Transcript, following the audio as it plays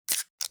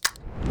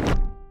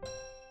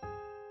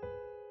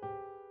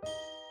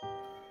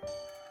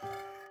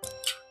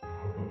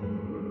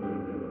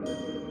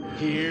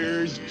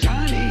Here's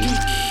Johnny.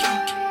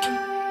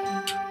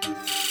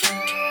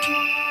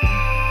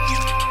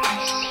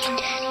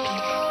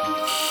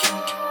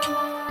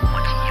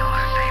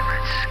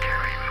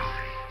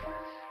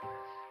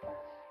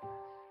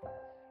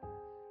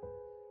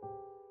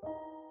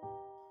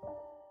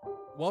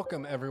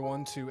 Welcome,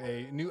 everyone, to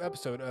a new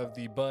episode of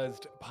the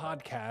Buzzed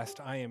Podcast.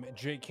 I am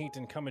Jake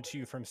Kington coming to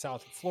you from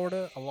South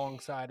Florida,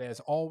 alongside, as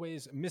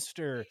always,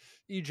 Mr.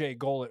 EJ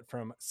Gollett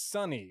from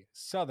sunny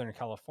Southern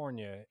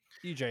California.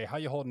 EJ, how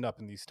you holding up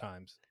in these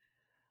times?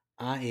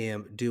 I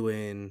am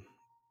doing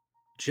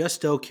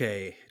just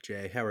okay,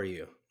 Jay. How are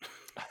you?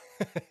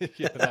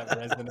 Yeah, that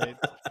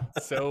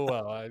resonates so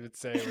well. I would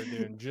say we're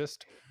doing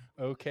just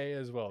okay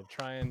as well.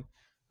 Trying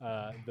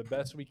the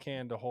best we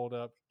can to hold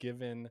up,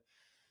 given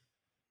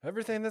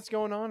everything that's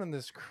going on in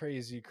this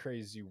crazy,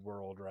 crazy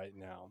world right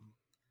now.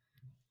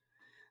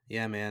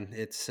 Yeah, man.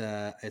 It's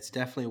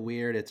definitely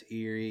weird. It's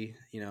eerie.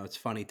 You know, it's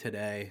funny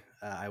today.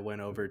 I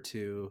went over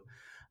to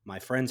my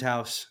friend's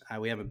house.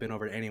 We haven't been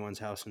over to anyone's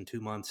house in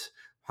 2 months.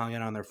 Hung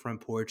out on their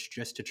front porch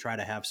just to try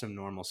to have some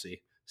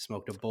normalcy.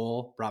 Smoked a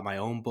bowl. Brought my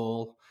own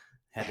bowl.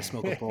 Had to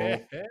smoke a bowl,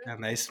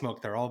 and they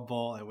smoked their own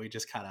bowl, and we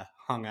just kind of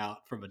hung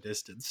out from a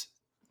distance.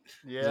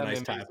 It was Yeah, a I'm nice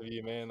envious time. of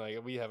you, man.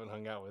 Like we haven't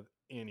hung out with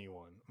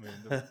anyone. I mean,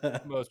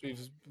 the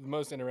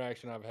most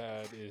interaction I've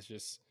had is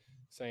just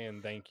saying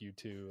thank you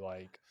to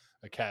like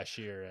a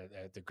cashier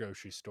at the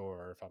grocery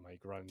store, or if I'm like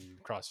running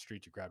across the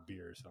street to grab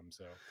beer or something.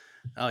 So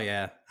Oh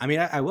yeah. I mean,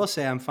 I will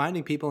say I'm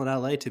finding people in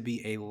LA to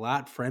be a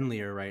lot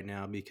friendlier right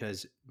now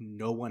because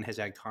no one has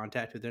had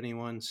contact with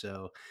anyone,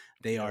 so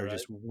they yeah, are right,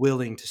 just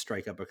willing to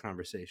strike up a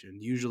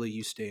conversation. Usually,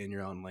 you stay in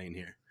your own lane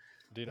here.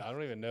 dude. I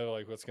don't even know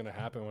like what's gonna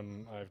happen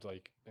when I've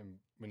like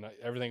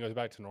everything goes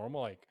back to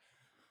normal. Like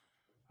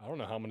I don't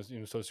know how I'm gonna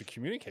even supposed to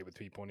communicate with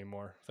people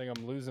anymore. I think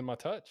I'm losing my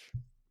touch.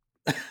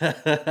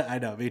 I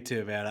know, me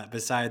too, man.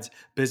 Besides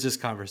business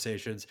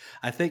conversations,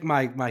 I think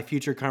my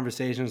future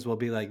conversations will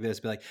be like this: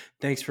 be like,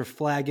 "Thanks for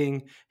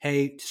flagging.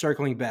 Hey,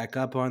 circling back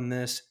up on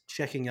this,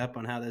 checking up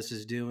on how this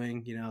is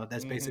doing." You know,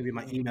 that's basically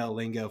my Mm-hmm. email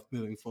lingo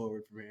moving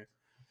forward from here.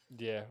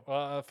 Yeah.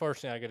 Well,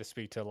 unfortunately, I get to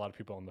speak to a lot of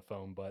people on the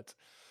phone, but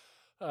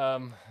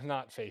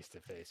not face to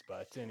face.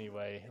 But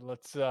anyway,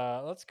 let's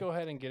go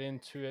ahead and get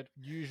into it.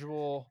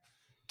 Usual,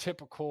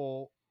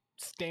 typical,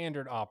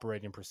 standard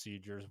operating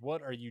procedures.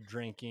 What are you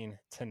drinking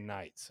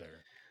tonight,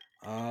 sir?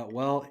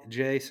 Well,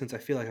 Jay, since I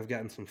feel like I've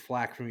gotten some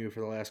flack from you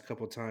for the last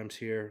couple times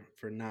here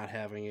for not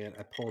having it,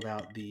 I pulled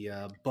out the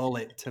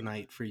bullet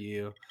tonight for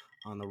you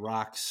on the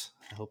rocks.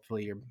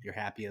 Hopefully, you're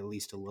happy at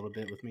least a little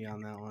bit with me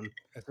on that one.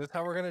 Is this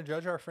how we're gonna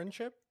judge our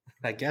friendship?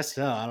 I guess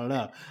so. I don't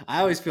know. I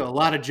always feel a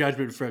lot of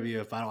judgment from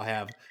you if I don't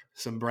have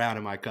some brown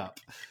in my cup.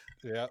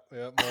 Yeah,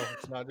 yeah. Well,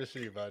 it's not just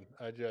you, bud.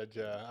 I judge.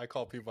 I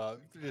call people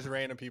out, just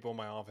random people in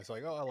my office,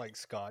 like, "Oh, I like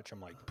Scotch."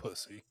 I'm like,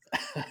 "Pussy."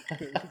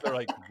 They're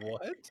like,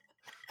 "What?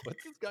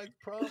 What's this guy's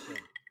problem?"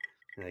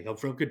 Like, I'm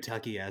from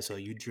Kentucky, asshole.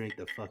 You drink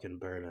the fucking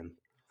bourbon.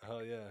 Oh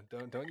yeah,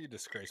 don't you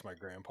disgrace my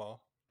grandpa.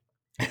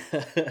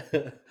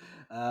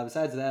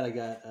 Besides that, I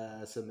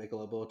got some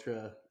Michelob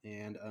Ultra,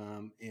 and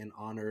in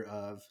honor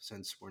of,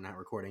 since we're not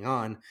recording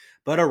on,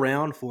 but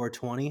around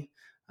 420,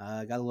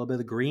 got a little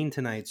bit of green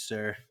tonight,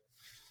 sir.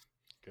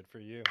 Good for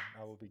you.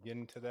 I will be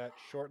getting to that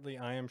shortly,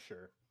 I am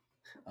sure.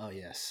 Oh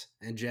yes.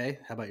 And Jay,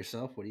 how about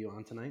yourself? What are you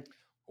on tonight?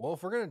 Well,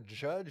 if we're going to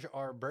judge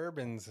our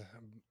bourbons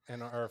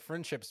and our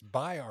friendships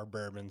by our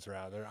bourbons,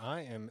 rather,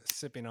 I am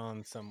sipping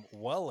on some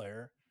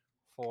Weller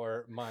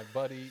for my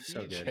buddy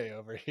So good. EJ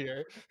over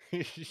here.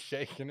 He's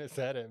shaking his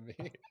head at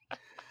me.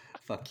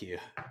 Fuck you.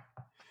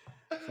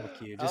 Fuck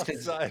you. Just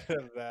because. Outside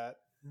of that,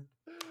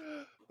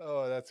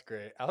 oh, that's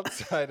great.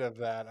 Outside of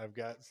that, I've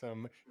got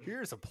some.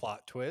 Here's a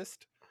plot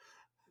twist: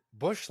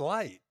 Bush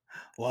Light.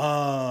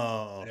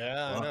 Whoa.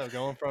 Yeah, I Well, know.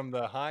 Going from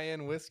the high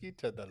end whiskey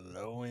to the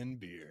low end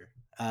beer.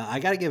 I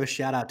got to give a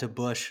shout out to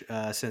Bush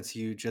since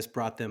you just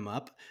brought them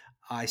up.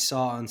 I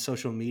saw on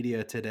social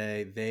media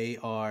today they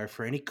are,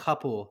 for any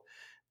couple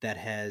that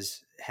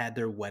has had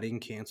their wedding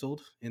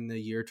canceled in the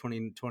year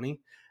 2020,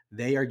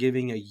 they are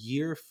giving a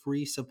year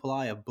free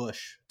supply of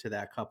Bush to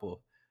that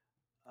couple.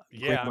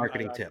 Great Yeah,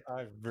 marketing tip.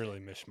 I really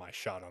missed my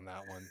shot on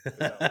that one.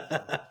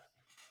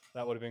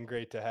 That would have been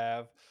great to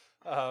have.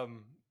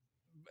 Um,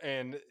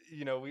 and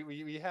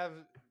we have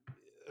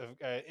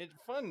a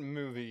fun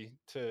movie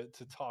to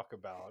talk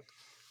about.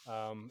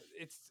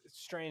 It's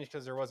strange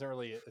because there wasn't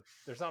really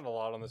there's not a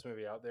lot on this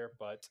movie out there,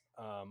 but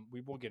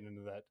we will get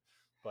into that.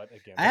 But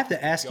again, I let's have just to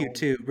get ask you going.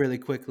 too, really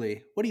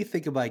quickly. What do you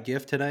think of my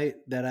gift tonight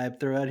that I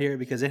threw out here?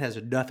 Because it has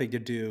nothing to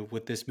do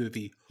with this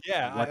movie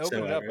Yeah, I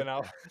opened it up whatsoever. and I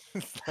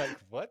was like,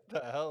 "What the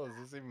hell is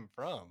this even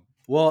from?"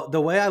 Well, the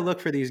way I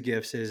look for these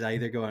gifts is I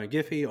either go on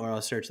Giphy or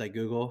I'll search like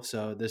Google.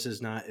 So this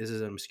is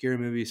an obscure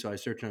movie, so I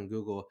search on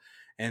Google.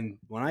 And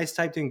when I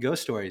typed in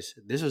ghost stories,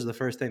 this was the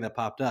first thing that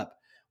popped up.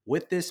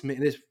 With this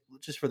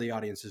just for the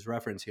audience's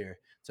reference here,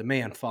 it's a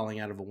man falling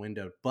out of a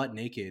window, butt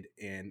naked,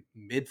 and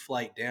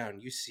mid-flight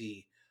down, you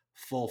see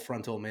full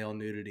frontal male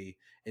nudity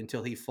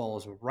until he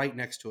falls right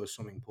next to a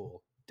swimming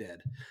pool, dead.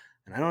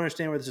 And I don't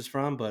understand where this is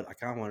from, but I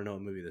kind of want to know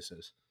what movie this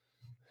is.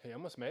 He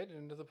almost made it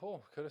into the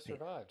pool. Could have He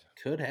survived.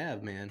 could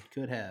have, man.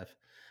 Could have.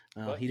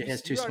 But He you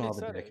has too you already small of a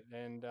said dick. it,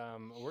 and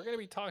we're going to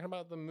be talking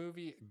about the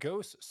movie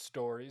Ghost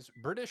Stories,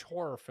 British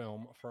horror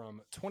film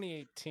from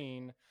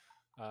 2018.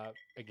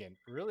 Again,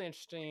 really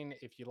interesting.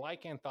 If you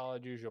like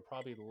anthologies, you'll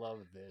probably love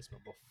this.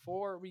 But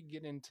before we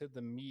get into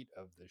the meat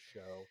of the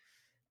show,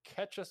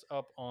 catch us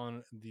up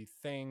on the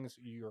things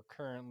you're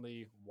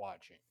currently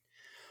watching.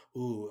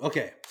 Ooh,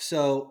 okay.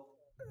 So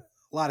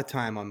a lot of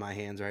time on my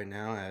hands right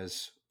now,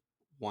 as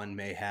one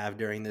may have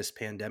during this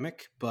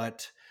pandemic,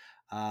 but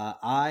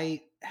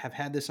I have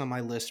had this on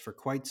my list for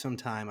quite some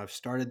time. I've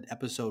started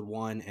episode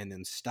one and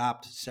then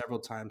stopped several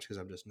times because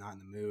I'm just not in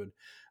the mood.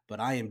 But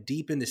I am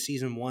deep into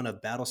season one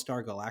of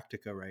Battlestar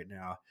Galactica right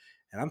now,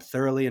 and I'm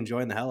thoroughly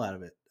enjoying the hell out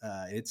of it.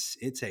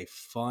 It's a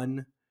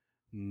fun,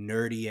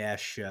 nerdy ass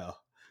show,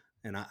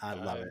 and I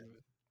love I it.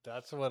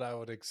 That's what I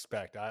would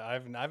expect.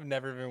 I've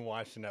never even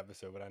watched an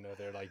episode, but I know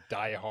they're like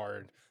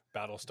diehard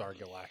Battlestar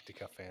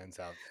Galactica fans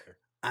out there.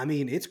 I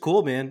mean, it's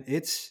cool, man.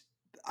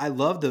 I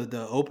love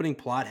the opening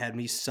plot had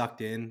me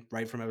sucked in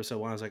right from episode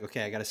one. I was like,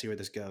 okay, I got to see where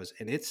this goes,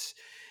 and it's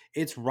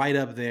right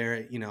up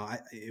there. You know,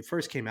 it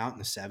first came out in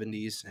the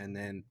 '70s, and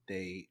then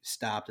they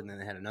stopped, and then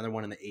they had another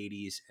one in the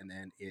 '80s, and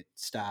then it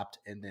stopped,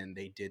 and then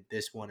they did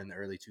this one in the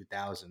early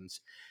 2000s,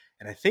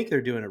 and I think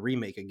they're doing a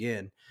remake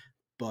again.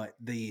 But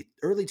the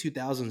early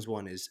 2000s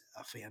one is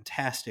a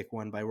fantastic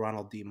one by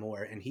Ronald D.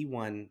 Moore, and he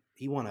won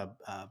a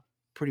some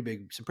pretty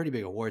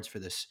big awards for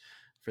this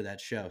for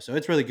that show. So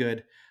it's really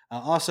good.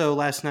 Also,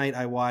 last night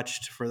I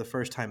watched for the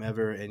first time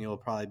ever, and you'll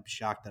probably be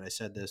shocked that I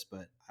said this,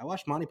 but I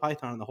watched Monty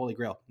Python and the Holy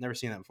Grail. Never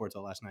seen that before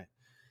until last night,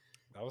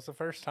 That was the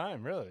first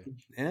time, really.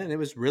 and it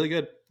was really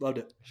good. Loved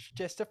it. It's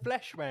just a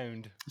flesh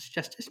wound.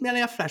 It's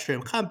merely a flesh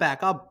room. Come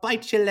back, I'll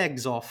bite your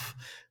legs off.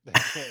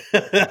 Such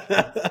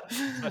a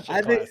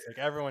I think classic.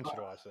 Everyone should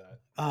watch that.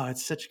 Oh,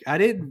 it's such. I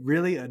didn't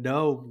really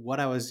know what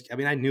I was. I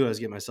mean, I knew I was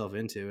getting myself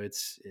into.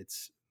 It's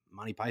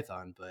Monty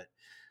Python, but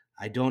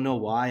I don't know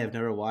why. I've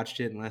never watched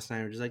it, and last night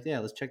I was just like, yeah,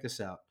 let's check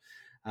this out.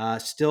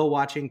 Still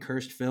watching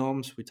Cursed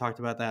Films. We talked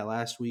about that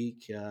last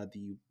week.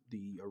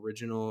 The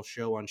original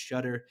show on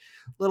Shudder,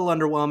 a little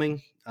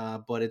underwhelming,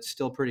 but it's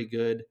still pretty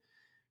good.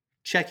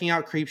 Checking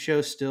out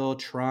Creepshow, still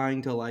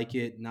trying to like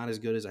it. Not as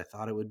good as I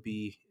thought it would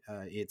be.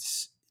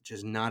 It's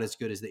just not as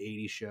good as the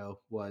 '80s show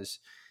was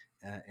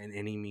in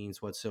any means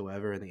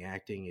whatsoever, and the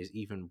acting is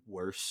even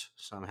worse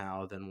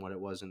somehow than what it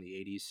was in the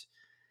 '80s.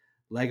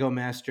 Lego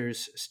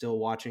Masters still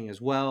watching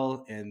as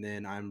well, and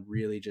then I'm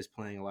really just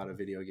playing a lot of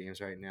video games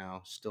right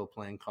now. Still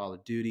playing Call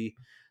of Duty.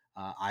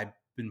 I've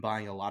been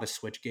buying a lot of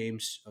Switch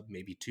games,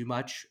 maybe too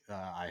much.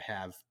 I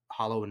have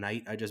Hollow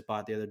Knight I just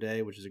bought the other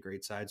day, which is a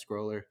great side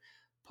scroller.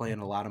 Playing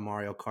a lot of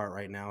Mario Kart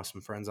right now with some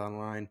friends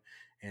online,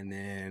 and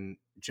then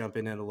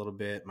jumping in a little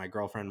bit. My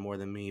girlfriend more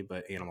than me,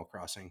 but Animal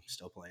Crossing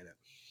still playing it.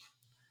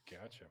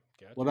 Gotcha.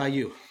 What Gotcha. about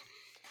you?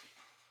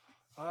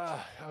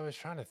 I was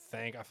trying to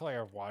think. I feel like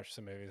I've watched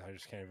some movies. I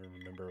just can't even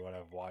remember what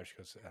I've watched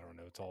because I don't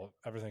know. It's all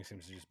everything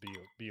seems to just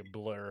be a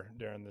blur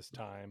during this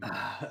time.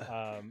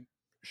 Um,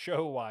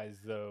 Show wise,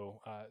 though,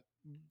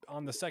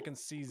 on the second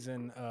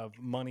season of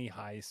Money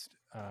Heist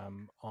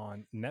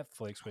on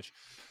Netflix, which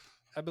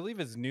I believe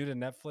is new to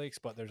Netflix,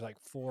 but there's like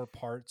 4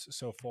 parts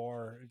so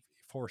far,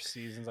 4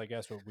 seasons, I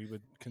guess, what we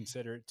would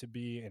consider it to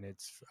be, and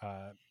it's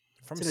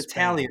It's from an Spain.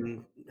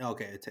 Italian.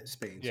 Okay, it's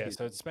Spain. Yeah, Excuse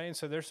so me. it's Spain.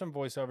 So there's some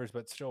voiceovers,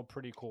 but still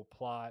pretty cool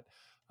plot.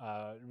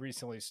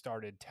 Recently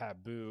started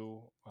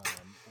Taboo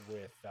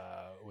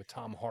with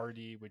Tom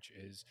Hardy, which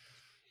is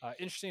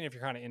interesting if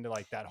you're kind of into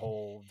like that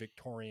whole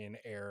Victorian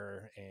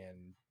era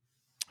and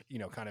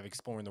kind of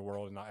exploring the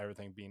world and not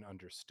everything being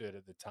understood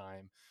at the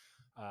time.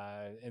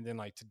 And then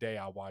like today,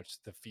 I watched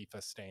the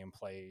FIFA Stay and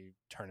Play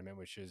tournament,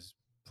 which is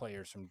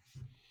players from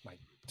like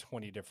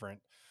 20 different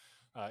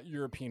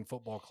European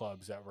football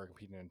clubs that were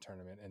competing in a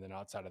tournament, and then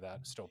outside of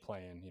that, still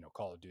playing,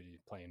 Call of Duty,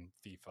 playing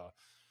FIFA,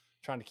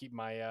 trying to keep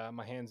my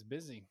hands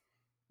busy.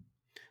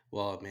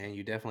 Well, man,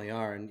 you definitely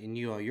are, and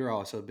you're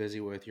also busy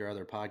with your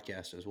other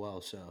podcast as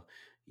well. So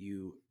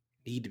you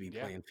need to be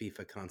Yeah, playing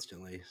FIFA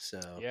constantly. So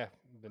yeah.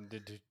 Been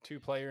did 2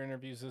 player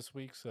interviews this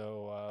week,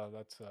 so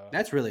that's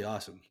that's really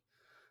awesome.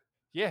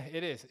 yeah,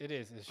 it is. It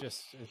is. It's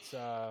just it's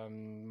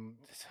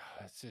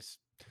just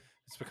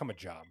it's become a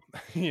job,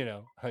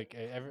 like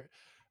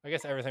I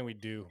guess everything we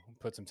do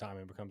put some time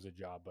in becomes a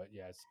job, but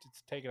yeah, it's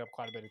taken up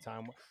quite a bit of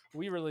time.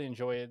 We really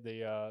enjoy it.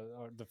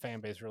 The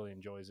fan base really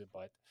enjoys it,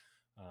 but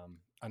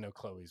I know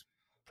Chloe's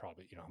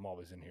probably, I'm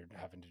always in here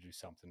having to do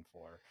something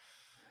for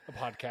a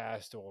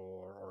podcast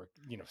or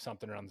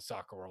something around the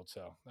soccer world.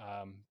 So,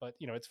 but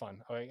it's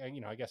fun.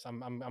 I guess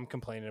I'm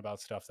complaining about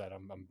stuff that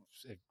I'm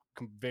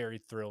very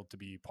thrilled to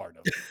be part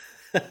of.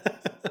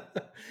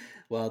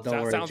 Well,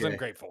 don't worry, Sounds Jay.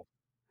 ungrateful.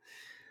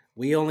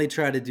 We only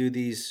try to do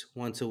these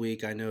once a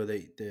week. I know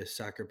that the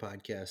soccer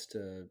podcast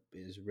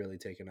is really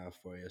taking off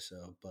for you.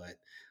 So, but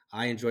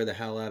I enjoy the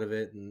hell out of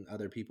it, and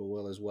other people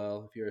will as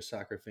well. If you're a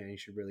soccer fan, you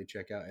should really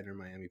check out Enter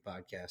Miami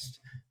podcast.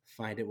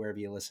 Find it wherever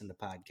you listen to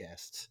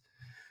podcasts.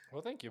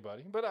 Well, thank you,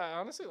 buddy. But I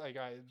honestly, like,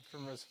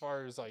 from as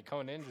far as like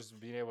Conan, just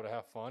being able to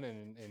have fun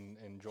and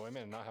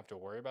enjoyment and not have to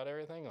worry about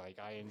everything, like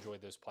I enjoy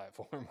this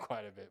platform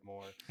quite a bit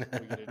more.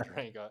 We get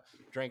to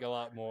drink a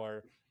lot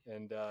more,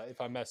 and if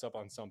I mess up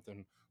on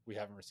something, we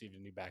haven't received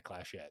any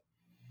backlash yet.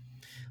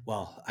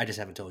 Well, I just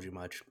haven't told you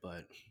much,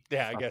 but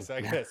Yeah, fucking I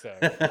yeah. guess so.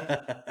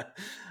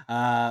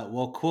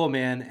 Well, cool,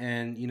 man.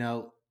 And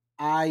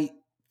I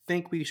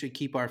think we should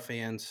keep our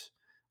fans,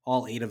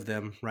 all 8 of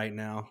them, right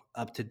now,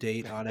 up to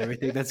date on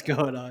everything that's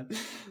going on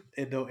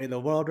in the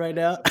world right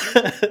now.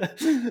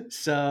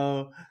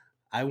 So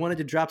I wanted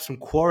to drop some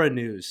Quora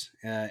news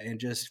and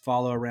just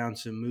follow around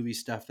some movie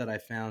stuff that I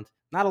found.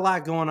 Not a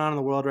lot going on in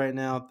the world right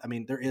now. I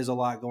mean, there is a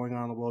lot going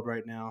on in the world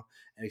right now,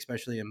 and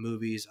especially in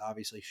movies.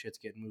 Obviously, shit's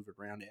getting moved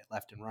around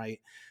left and right.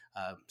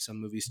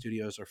 Some movie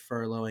studios are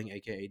furloughing,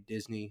 aka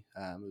Disney.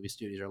 Movie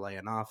studios are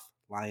laying off,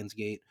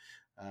 Lionsgate.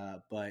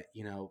 But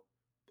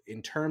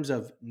in terms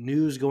of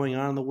news going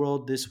on in the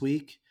world this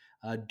week,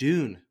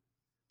 Dune,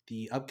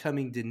 the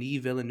upcoming Denis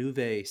Villeneuve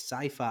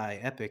sci-fi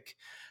epic,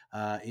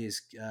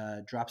 is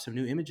dropped some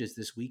new images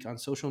this week on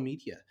social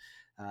media.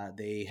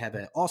 They have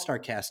an all-star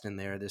cast in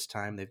there this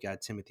time. They've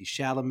got Timothy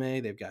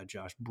Chalamet, they've got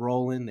Josh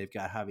Brolin, they've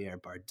got Javier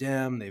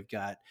Bardem, they've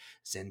got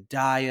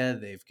Zendaya,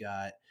 they've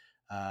got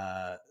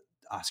uh,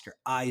 Oscar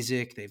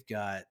Isaac, they've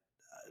got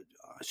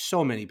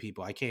so many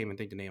people. I can't even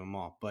think to name them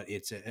all. But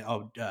it's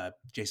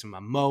Jason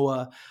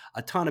Momoa,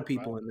 a ton of Wow.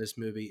 people in this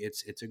movie.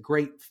 It's a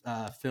great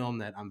film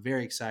that I'm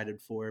very excited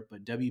for.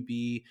 But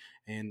WB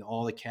and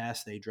all the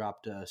cast, they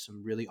dropped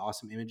some really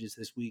awesome images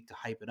this week to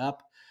hype it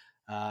up.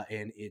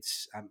 And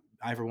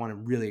I for one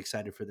am really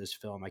excited for this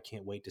film. I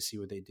can't wait to see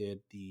what they did.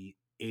 The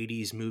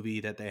 80s movie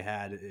that they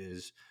had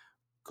is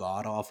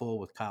god awful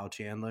with Kyle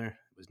Chandler.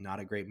 It was not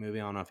a great movie.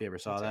 I don't know if you ever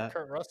saw That's that.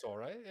 Kurt Russell,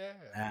 right?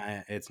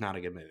 Yeah. It's not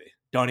a good movie.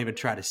 Don't even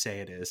try to say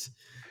it is.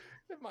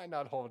 It might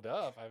not hold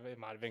up. I mean, it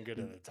might have been good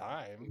at the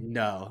time.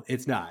 No,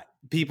 it's not.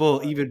 People,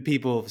 But even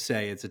people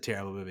say it's a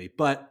terrible movie,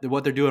 but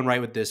what they're doing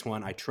right with this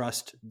one, I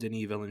trust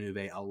Denis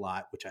Villeneuve a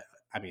lot.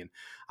 I mean,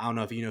 I don't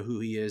know if you know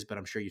who he is, but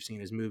I'm sure you've seen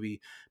his movie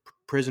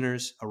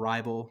Prisoners,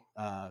 Arrival,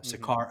 mhm.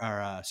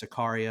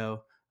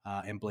 Sicario,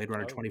 and Blade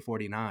Runner Oh,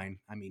 2049.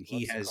 I mean, love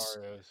he has.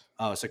 Sicarios.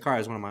 Oh, Sicario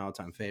is one of my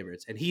all-time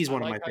favorites, and he's I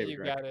one of like my how favorite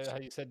you got it, directors. how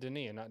you said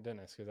Denis and not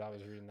Dennis, because I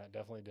was reading that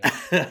definitely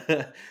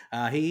Dennis.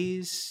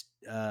 He's,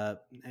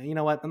 you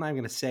know what? I'm not even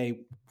going to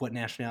say what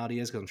nationality he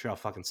is because I'm sure I'll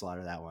fucking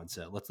slaughter that one.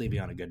 So let's leave you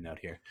on a good note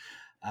here.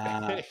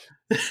 But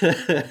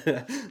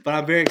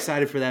I'm very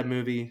excited for that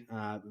movie.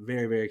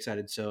 Very, very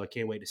excited. So I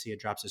can't wait to see it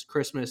drops this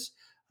Christmas.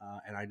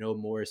 And I know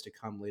more is to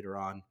come later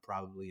on,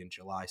 probably in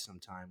July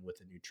sometime with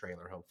a new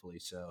trailer, hopefully.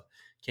 So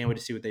can't wait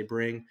to see what they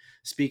bring.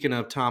 Speaking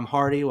of Tom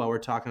Hardy, while we're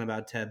talking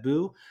about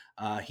Taboo,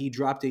 he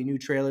dropped a new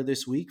trailer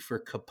this week for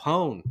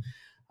Capone.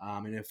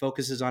 And it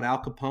focuses on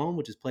Al Capone,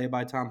 which is played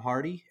by Tom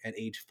Hardy at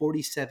age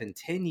 47,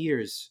 10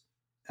 years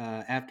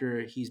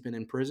after he's been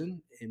in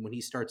prison, and when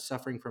he starts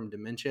suffering from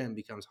dementia and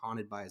becomes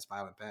haunted by his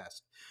violent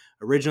past.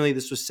 Originally,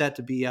 this was set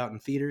to be out in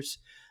theaters,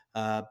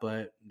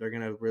 but they're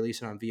going to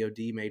release it on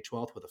VOD May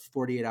 12th with a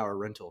 48-hour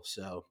rental.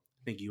 So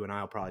I think you and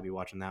I will probably be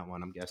watching that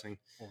one, I'm guessing.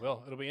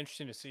 Well, it'll be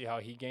interesting to see how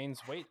he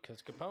gains weight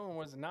because Capone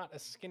was not a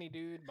skinny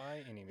dude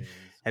by any means.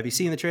 Have you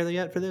seen the trailer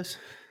yet for this?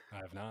 I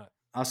have not.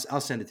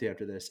 I'll send it to you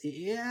after this.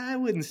 Yeah, I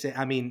wouldn't say.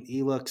 I mean,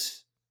 he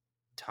looks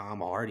Tom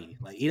Hardy.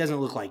 Like he doesn't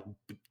look like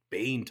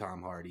Bane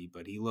Tom Hardy,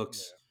 but he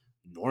looks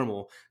Yeah.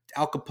 normal.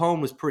 Al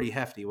Capone was pretty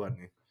hefty, wasn't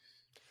he?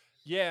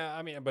 Yeah,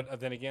 I mean, but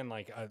then again,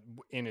 like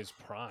in his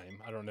prime,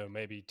 I don't know,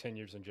 maybe 10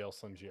 years in jail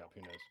slims you up.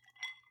 Who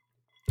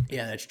knows?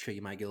 Yeah, that's true.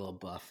 You might get a little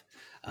buff.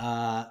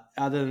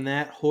 Other than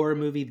that, horror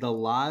movie The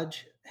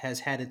Lodge has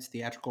had its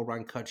theatrical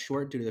run cut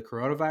short due to the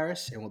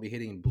coronavirus and will be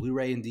hitting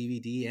Blu-ray and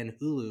DVD and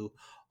Hulu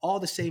all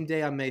the same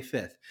day on May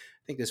 5th.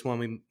 I think this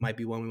one might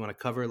be one we want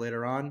to cover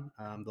later on.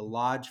 The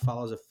Lodge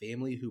follows a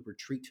family who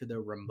retreat to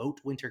their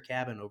remote winter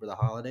cabin over the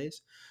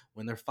holidays.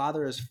 When their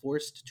father is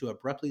forced to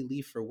abruptly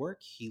leave for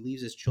work, he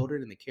leaves his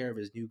children in the care of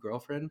his new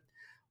girlfriend.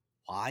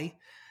 Why?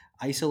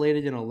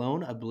 Isolated and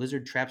alone, a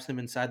blizzard traps them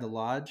inside the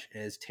lodge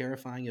as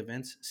terrifying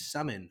events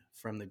summon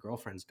from the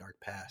girlfriend's dark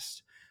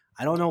past.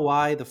 I don't know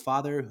why the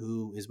father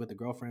who is with the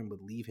girlfriend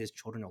would leave his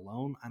children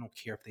alone. I don't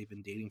care if they've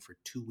been dating for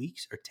 2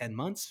 weeks or 10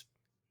 months.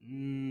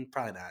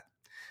 Probably not.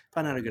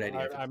 Probably I not a don't good know. idea for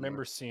I the Lord.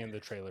 remember seeing the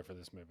trailer for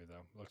this movie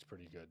though. Looks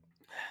pretty good.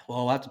 Well,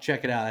 we'll have to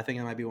check it out. I think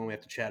it might be one we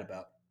have to chat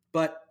about.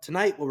 But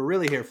tonight, what we're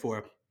really here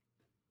for,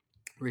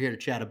 we're here to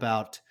chat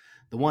about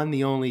the one,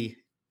 the only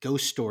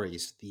Ghost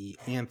Stories, the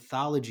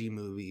anthology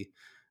movie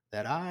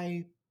that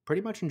I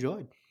pretty much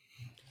enjoyed.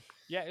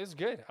 Yeah, it's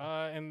good.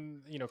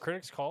 And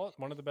critics call it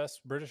one of the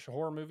best British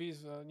horror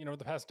movies,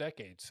 the past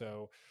decade.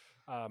 So,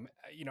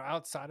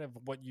 outside of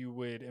what you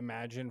would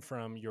imagine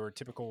from your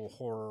typical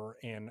horror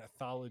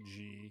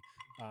anthology,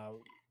 uh,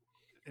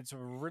 it's a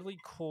really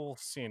cool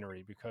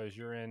scenery because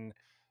you're in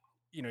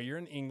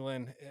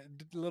England,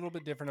 a little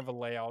bit different of a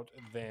layout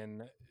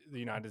than the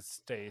United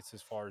States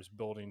as far as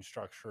building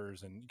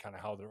structures and kind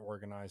of how they're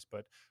organized.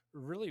 But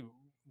really,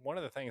 one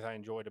of the things I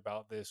enjoyed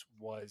about this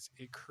was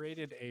it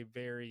created a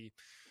very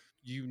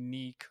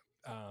unique,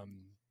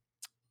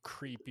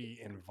 creepy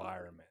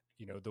environment.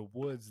 The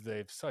woods,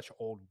 they've such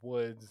old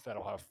woods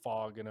that'll have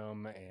fog in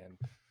them, and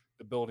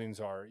the buildings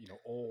are,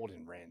 old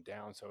and ran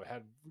down. So it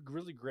had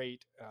really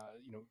great,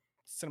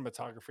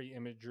 cinematography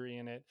imagery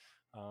in it.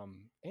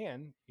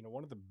 And,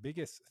 one of the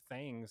biggest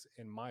things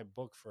in my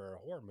book for a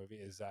horror movie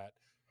is that,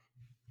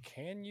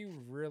 can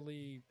you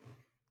really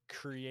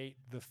create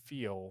the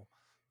feel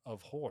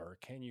of horror?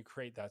 Can you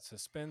create that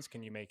suspense?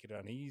 Can you make it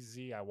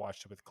uneasy? I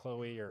watched it with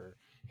Chloe. Her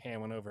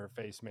hand went over her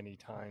face many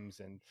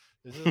times, and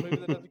this is a movie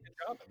that does a good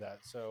job of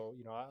that. So,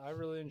 I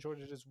really enjoyed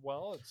it as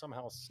well. It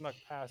somehow snuck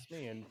past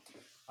me, and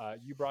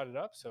you brought it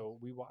up, so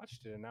we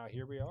watched it, and now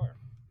here we are.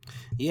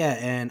 Yeah,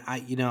 and I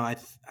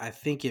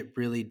think it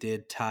really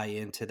did tie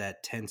into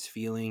that tense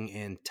feeling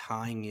and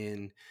tying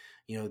in,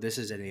 this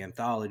is an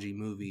anthology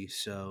movie,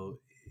 so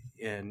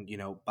and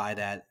by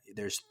that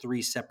there's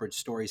three separate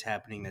stories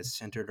happening that's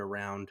centered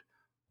around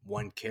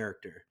one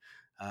character.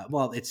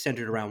 Well, it's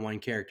centered around one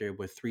character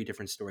with three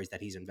different stories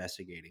that he's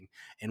investigating,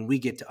 and we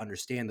get to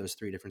understand those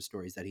three different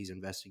stories that he's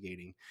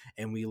investigating,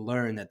 and we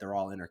learn that they're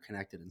all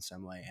interconnected in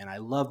some way. And I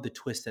love the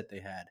twist that they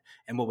had.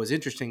 And what was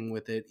interesting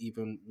with it,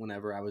 even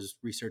whenever I was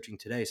researching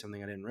today,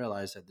 something I didn't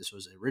realize, that this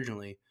was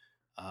originally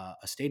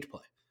a stage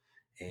play,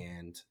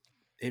 and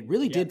it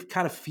really Yeah, did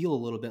kind of feel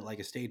a little bit like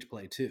a stage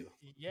play too.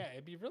 yeah,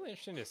 it'd be really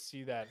interesting to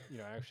see that,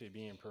 actually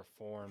being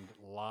performed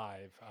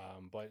live.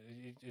 But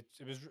it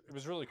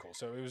was really cool.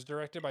 So it was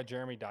directed by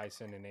Jeremy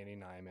Dyson and Andy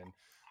Nyman.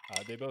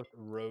 They both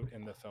wrote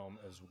in the film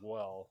as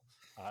well.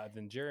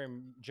 Then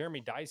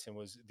Jeremy Dyson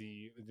was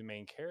the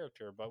main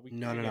character, but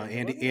No, no, no. again, there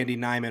Andy wasn't. Andy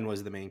Nyman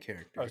was the main Oh,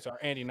 character. sorry,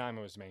 Andy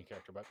Nyman was the main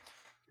character, but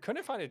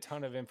couldn't find a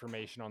ton of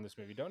information on this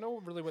movie. Don't know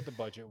really what the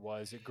budget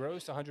was. It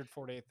grossed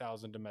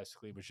 148,000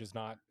 domestically, which is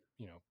not,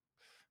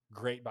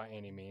 great by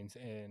any means,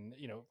 and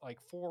like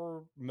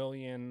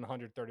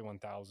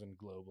 4,131,000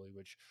 globally,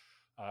 which,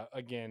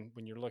 again,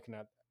 when you're looking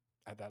at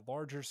that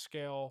larger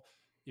scale,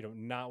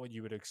 not what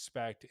you would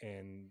expect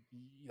in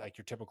like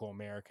your typical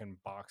American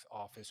box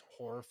office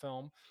horror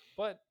film.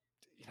 But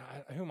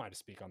who am I to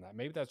speak on that?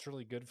 Maybe that's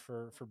really good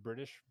for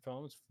British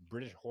films,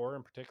 British horror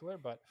in particular.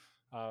 But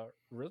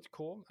really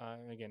cool.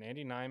 Again,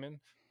 Andy Nyman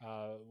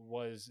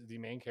was the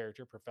main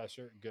character,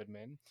 Professor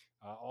Goodman.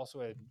 Also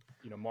had,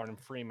 Martin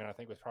Freeman, I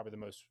think, was probably the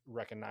most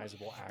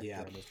recognizable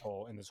Yeah, actor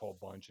in this whole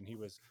bunch, and he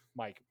was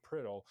Mike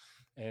Priddle.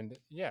 And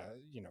yeah,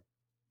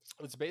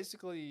 it's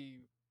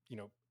basically, you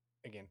know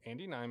again,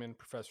 Andy Nyman,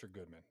 Professor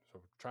Goodman.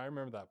 So try to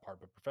remember that part.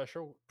 But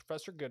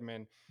Professor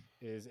Goodman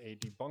is a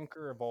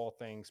debunker of all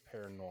things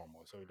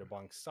paranormal. So he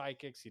debunks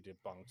psychics, he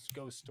debunks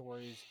ghost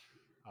stories,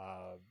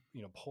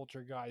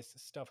 poltergeist,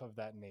 stuff of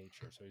that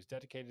nature. So he's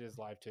dedicated his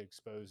life to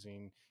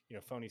exposing,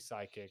 phony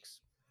psychics,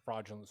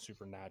 fraudulent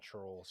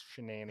supernatural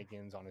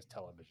shenanigans on his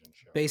television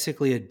show, right?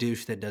 basically a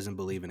douche that doesn't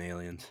believe in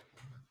aliens.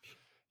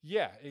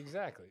 Yeah,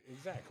 exactly,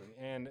 exactly.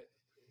 And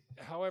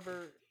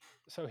however,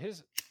 so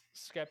his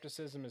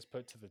skepticism is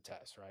put to the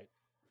test, right?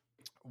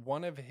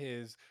 One of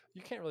his,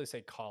 you can't really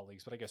say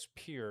colleagues, but I guess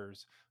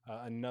peers,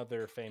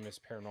 another famous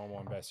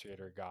paranormal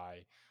investigator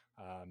guy,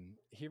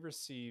 he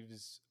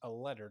receives a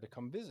letter to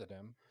come visit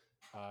him.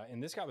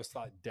 And this guy was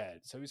thought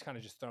dead. So he's kind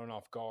of just thrown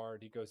off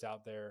guard. He goes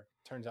out there.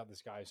 Turns out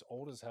this guy's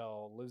old as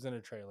hell, lives in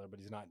a trailer, but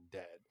he's not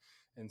dead.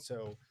 And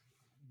so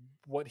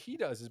what he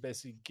does is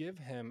basically give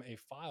him a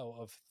file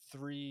of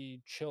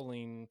three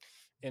chilling,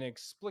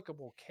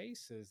 inexplicable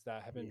cases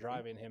that have been Mhm.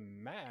 driving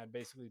him mad.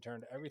 Basically,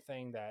 turned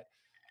everything that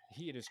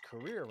he had his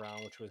career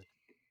around, which was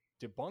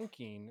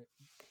debunking,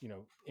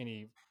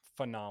 any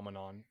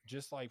phenomenon,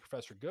 just like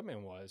Professor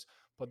Goodman was.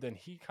 But then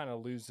he kind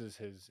of loses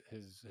his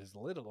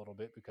lid a little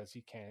bit because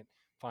he can't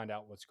find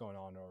out what's going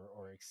on,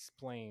 or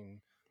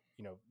explain,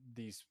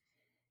 these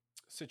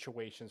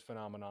situations,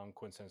 phenomenon,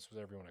 coincidence,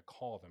 whatever you want to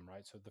call them,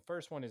 right? So the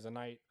first one is a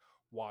night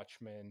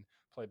watchman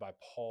played by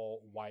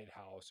Paul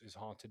Whitehouse is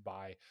haunted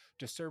by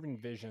disturbing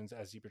visions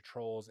as he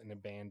patrols an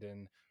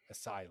abandoned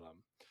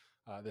asylum.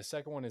 The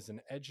second one is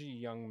an edgy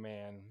young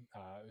man,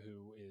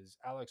 who is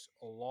Alex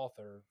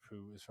Lawther,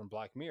 who is from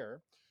Black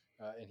Mirror,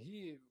 and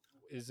he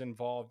is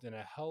involved in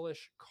a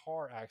hellish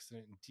car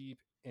accident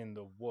deep in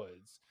the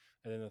woods.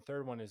 And then the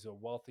third one is a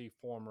wealthy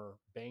former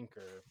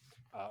banker,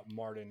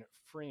 Martin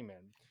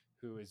Freeman,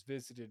 who is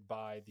visited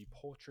by the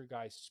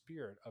poltergeist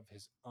spirit of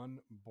his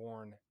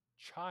unborn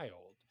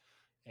child.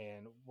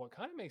 And what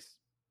kind of makes,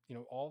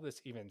 all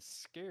this even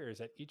scarier is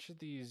that each of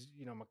these,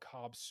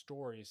 macabre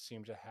stories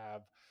seem to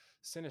have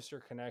sinister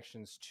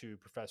connections to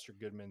Professor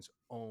Goodman's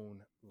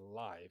own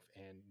life.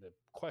 And the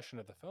question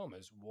of the film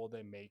is, will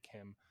they make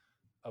him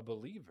a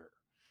believer?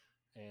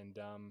 And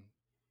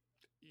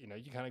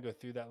you kind of go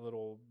through that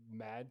little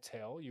mad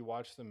tale. You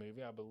watch the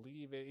movie. I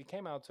believe it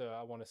came out to,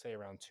 I want to say,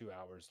 around 2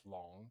 hours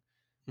long,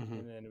 Mhm.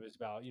 and then it was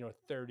about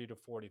 30 to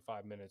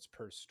 45 minutes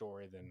per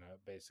story, then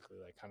basically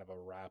like kind of a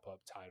wrap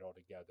up tied all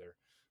together,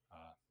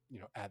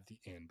 at the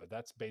end. But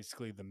that's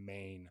basically the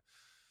main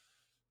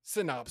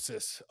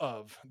synopsis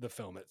of the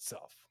film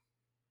itself.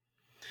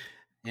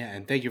 Yeah,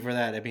 and thank you for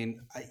that. I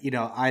mean,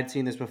 I'd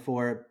seen this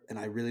before, and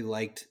I really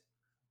liked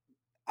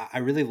I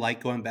really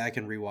like going back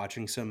and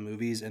rewatching some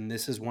movies, and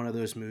this is one of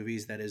those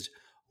movies that is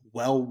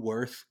well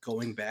worth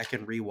going back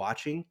and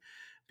rewatching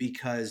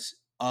because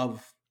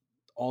of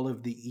all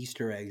of the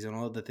Easter eggs and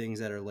all of the things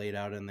that are laid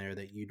out in there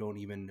that you don't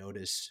even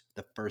notice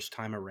the first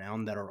time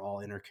around that are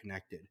all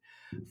interconnected.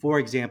 For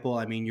example,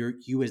 I mean,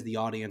 you as the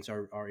audience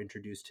are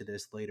introduced to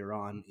this later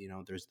on. You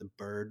know, there's the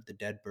bird, the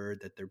dead bird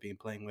that they're being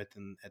playing with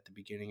at the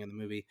beginning of the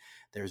movie.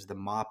 There's the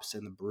mops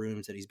and the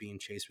brooms that he's being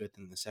chased with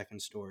in the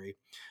second story,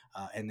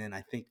 and then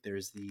I think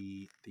there's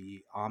the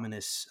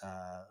ominous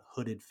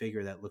hooded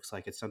figure that looks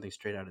like it's something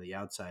straight out of The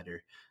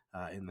Outsider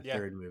in the Yeah.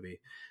 third movie.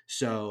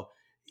 So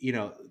you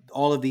know,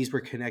 all of these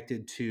were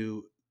connected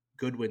to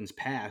Goodwin's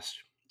past,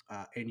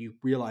 and you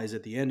realize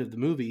at the end of the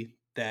movie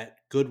that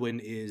Goodwin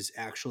is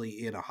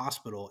actually in a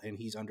hospital and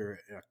he's under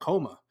a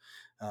coma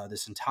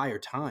this entire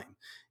time,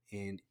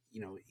 and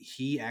you know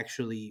he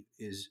actually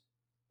is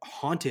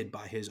haunted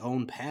by his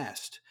own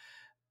past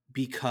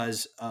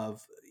because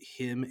of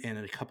him and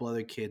a couple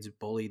other kids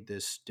bullied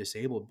this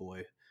disabled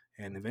boy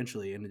and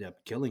eventually ended up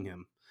killing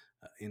him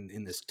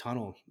in this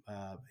tunnel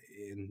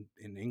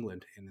in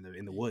England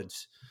in the Y-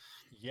 woods.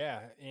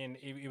 Yeah, and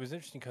it was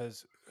interesting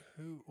because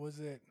who was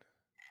it?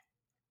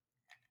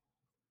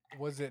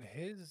 Was it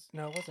his?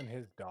 No, it wasn't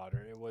his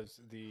daughter. It was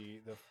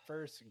the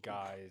first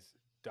guy's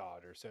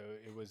daughter. So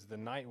it was the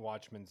night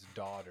watchman's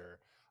daughter,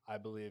 I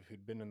believe,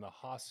 who'd been in the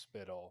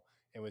hospital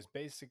and was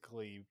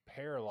basically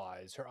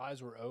paralyzed. Her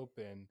eyes were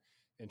open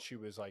and she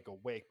was like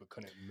awake but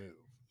couldn't move.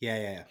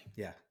 Yeah.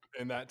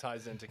 And that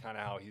ties into kind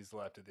of how he's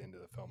left at the end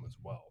of the film as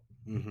well,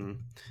 Hmm.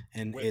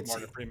 And with it's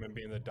Martin Freeman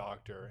being the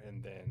doctor,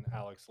 and then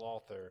Alex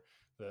Lawther,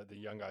 the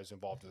young guys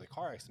involved in the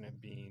car accident,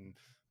 being,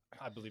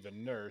 I believe, a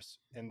nurse,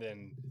 and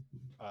then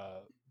uh,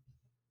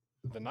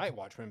 the night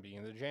watchman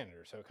being the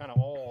janitor. So it kind of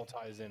all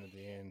ties in at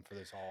the end for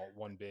this all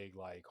one big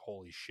like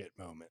holy shit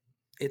moment.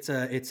 it's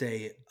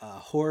a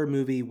horror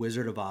movie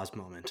Wizard of Oz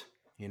moment.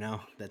 You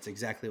know, that's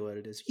exactly what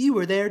it is. You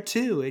were there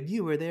too, and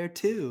you were there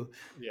too.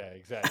 Yeah,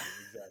 exactly,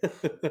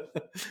 exactly.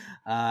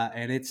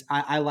 And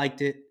I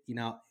liked it. You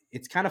know,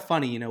 it's kind of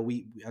funny. You know,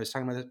 I was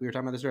talking about this, we were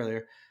talking about this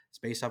earlier. It's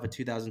based off a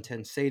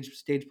 2010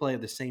 stage play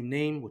of the same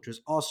name, which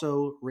was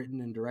also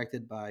written and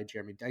directed by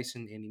Jeremy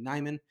Dyson, Andy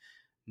Nyman.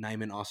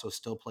 Nyman also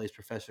still plays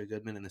Professor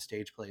Goodman in the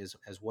stage play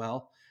as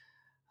well.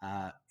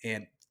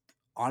 And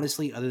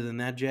honestly, other than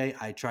that, Jay,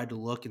 I tried to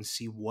look and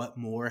see what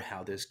more,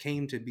 how this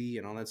came to be,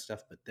 and all that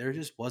stuff, but there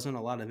just wasn't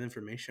a lot of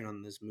information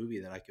on this movie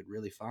that I could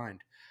really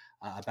find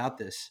about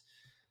this.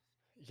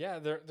 Yeah,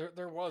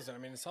 there wasn't. I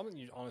mean, it's something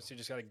you honestly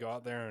just got to go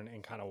out there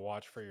and kind of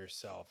watch for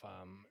yourself.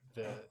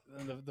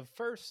 The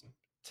first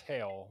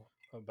tale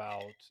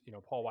about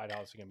Paul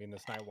Whitehouse again being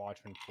this night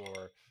watchman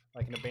for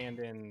like an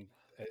abandoned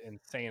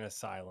insane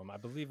asylum. I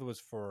believe it was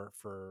for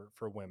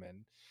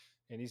women,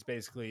 and he's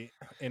basically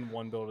in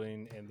one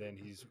building, and then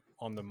he's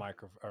on the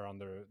micro or on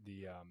the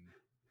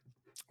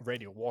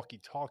radio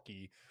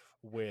walkie-talkie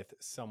with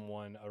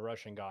someone, a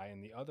Russian guy,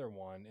 in the other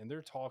one, and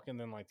they're talking.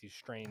 Then like these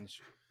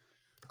strange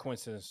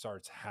coincidence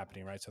starts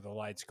happening, right? So the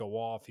lights go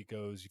off. He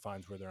goes, he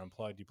finds where they're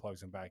unplugged. He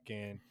plugs them back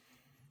in.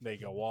 They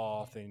go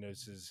off. Then he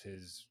notices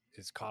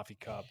his coffee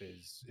cup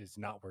is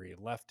not where he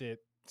left it.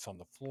 It's on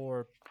the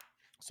floor.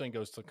 So he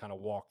goes to kind of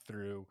walk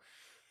through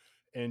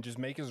and just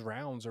make his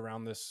rounds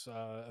around this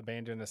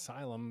abandoned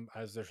asylum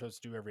as they're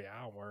supposed to do every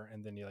hour.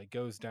 And then he like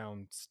goes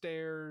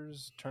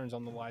downstairs, turns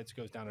on the lights,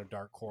 goes down a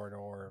dark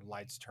corridor,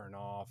 lights turn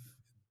off,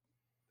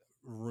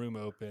 room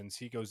opens,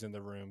 he goes in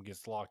the room,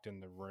 gets locked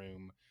in the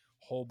room,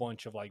 whole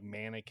bunch of like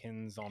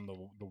mannequins on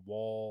the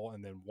wall,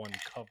 and then one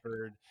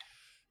covered,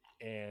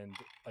 and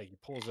like he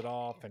pulls it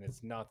off and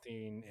it's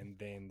nothing, and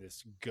then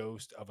this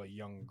ghost of a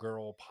young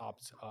girl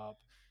pops up.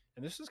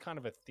 And this is kind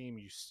of a theme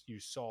you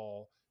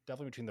saw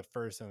definitely between the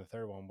first and the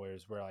third one, where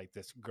like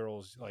this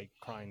girl's like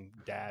crying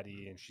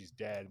daddy and she's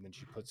dead, and then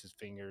she puts his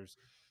fingers,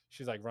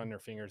 she's like running her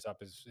fingers up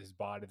his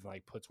body, and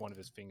like puts one of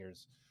his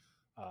fingers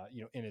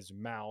in his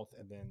mouth.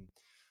 And then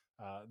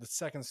the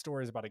second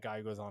story is about a guy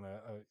who goes on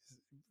a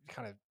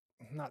kind of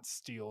not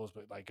steals,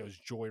 but like goes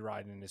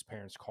joyriding in his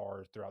parents'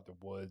 car throughout the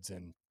woods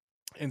and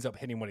ends up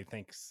hitting what he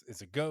thinks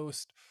is a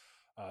ghost.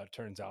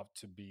 Turns out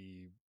to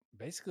be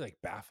basically like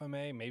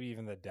Baphomet, maybe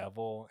even the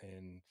devil,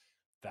 and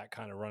that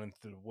kind of running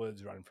through the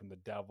woods, running from the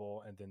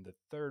devil. And then the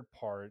third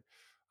part,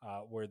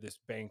 where this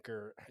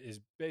banker is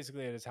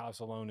basically at his house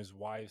alone, his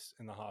wife's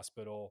in the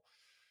hospital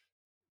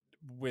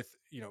with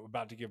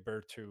about to give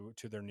birth to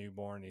their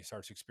newborn. He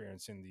starts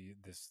experiencing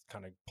this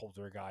kind of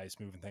poltergeist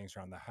moving things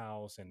around the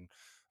house and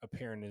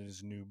appearing in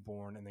his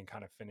newborn, and then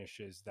kind of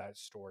finishes that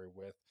story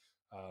with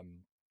um,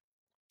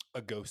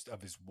 a ghost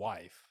of his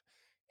wife.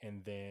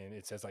 And then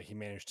it says like he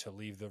managed to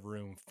leave the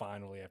room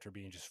finally after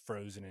being just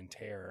frozen in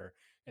terror,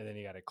 and then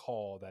he got a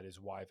call that his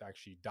wife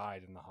actually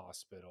died in the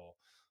hospital,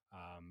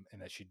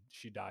 and that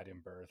she died in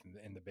birth,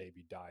 and the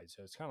baby died.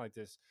 So it's kind of like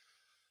this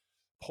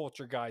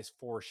poltergeist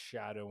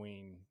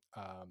foreshadowing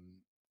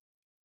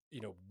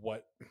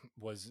what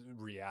was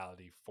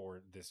reality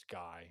for this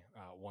guy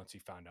once he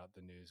found out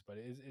the news. But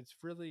it's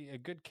really a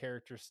good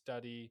character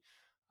study.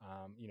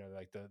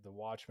 Like the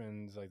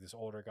Watchman's like this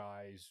older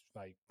guy who's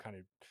like kind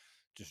of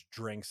just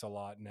drinks a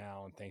lot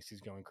now and thinks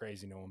he's going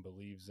crazy. No one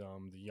believes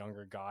him. The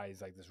younger guy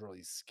is like this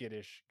really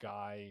skittish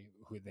guy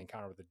who had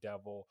encountered with the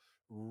devil.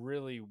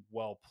 Really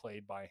well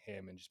played by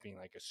him and just being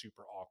like a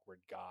super awkward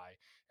guy.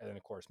 And then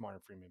of course Martin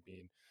Freeman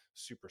being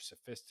super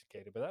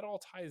sophisticated. But that all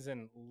ties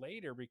in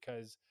later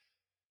because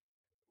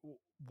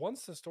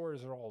once the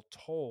stories are all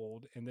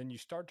told and then you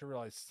start to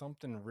realize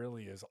something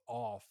really is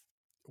off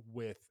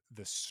with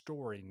the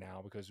story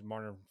now because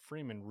Martin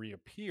Freeman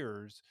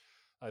reappears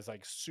as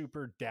like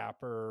super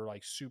dapper,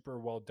 like super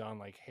well done,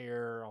 like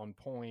hair on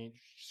point,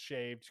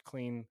 shaved,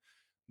 clean,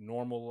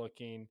 normal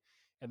looking,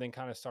 and then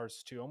kind of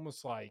starts to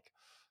almost like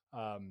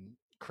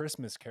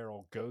Christmas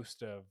Carol,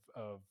 Ghost of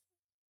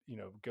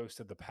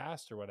the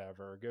Past or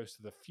whatever, or Ghost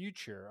of the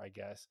Future, I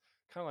guess,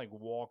 kind of like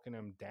walking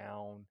him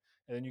down,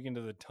 and then you get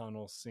into the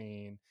tunnel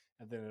scene,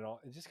 and then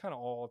it just kind of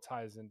all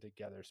ties in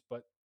together.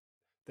 But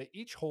they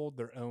each hold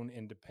their own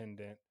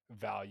independent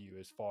value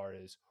as far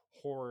as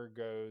horror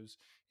goes,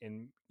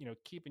 and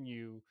keeping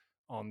you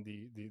on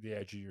the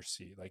edge of your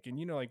seat. Like, and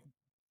like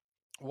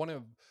one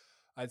of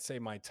I'd say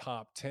my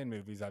top 10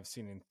 movies I've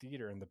seen in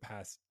theater in the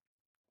past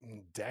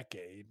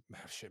decade.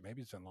 Shit,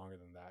 maybe it's been longer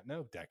than that.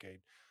 No, decade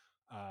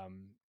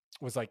um,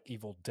 was like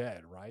Evil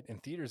Dead, right? In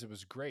theaters, it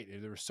was great.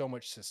 There was so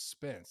much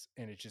suspense,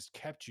 and it just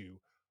kept you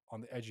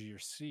on the edge of your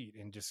seat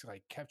and just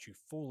like kept you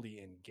fully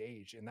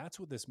engaged. And that's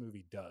what this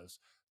movie does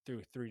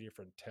through three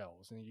different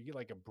tales. And you get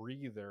like a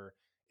breather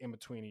in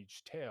between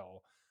each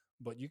tale,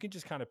 but you can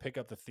just kind of pick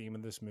up the theme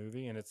of this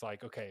movie, and it's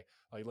like, okay,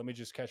 like let me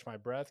just catch my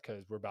breath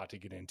because we're about to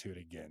get into it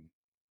again.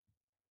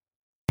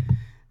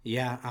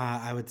 Yeah,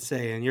 I would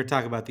say, and you're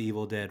talking about the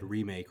Evil Dead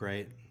remake,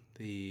 right?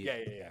 The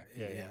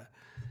Yeah.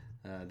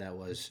 yeah, that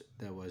was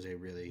a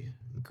really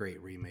great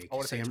I remake.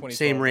 want to say Sam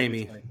 2012,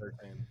 maybe Raimi.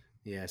 2013.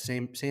 Yeah,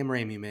 Sam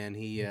Raimi, man.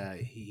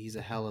 He's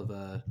a hell of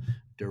a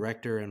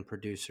director and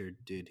producer,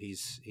 dude.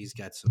 He's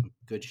got some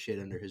good shit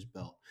under his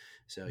belt.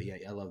 So yeah,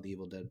 I love the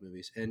Evil Dead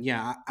movies, and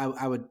yeah,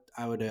 I would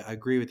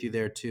agree with you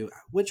there too.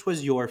 Which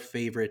was your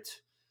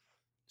favorite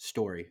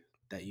story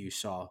that you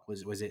saw?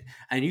 Was it?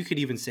 And you could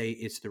even say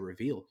it's the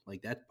reveal,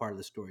 like that's part of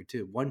the story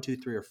too. One, two,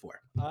 three, or four.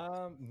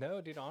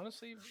 No, dude,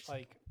 honestly,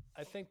 like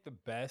I think the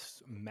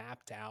best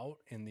mapped out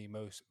and the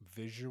most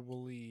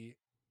visually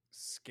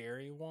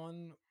scary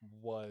one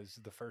was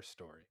the first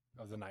story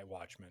of the Night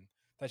Watchman.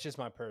 That's just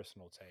my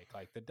personal take.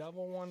 Like the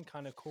devil one,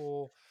 kind of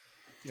cool.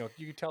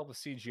 You could tell the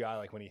CGI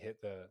like when he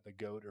hit the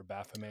goat or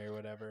Baphomet or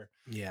whatever.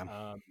 Yeah,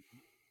 Um,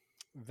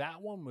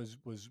 that one was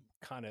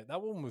kind of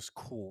that one was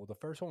cool. The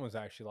first one was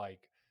actually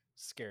like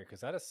scary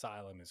because that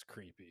asylum is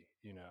creepy.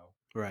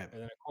 right.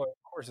 And then of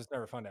course it's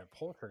never fun to have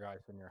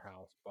poltergeist in your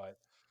house, but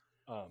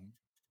um,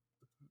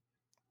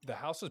 the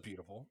house is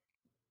beautiful.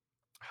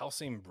 House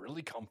seemed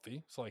really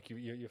comfy. So like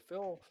you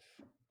feel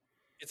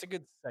it's a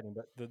good setting,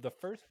 but the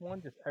first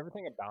one, just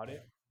everything about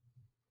it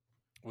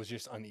was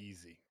just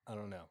uneasy. I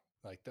don't know,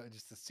 like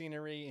just the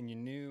scenery, and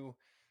you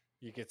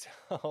could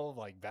tell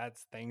like bad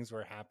things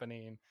were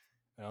happening,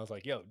 and I was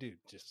like, "Yo, dude,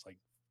 just like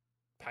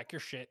pack your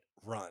shit,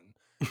 run."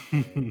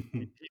 And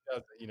he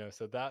does it.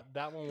 So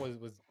that one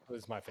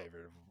was my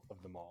favorite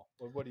of them all.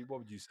 What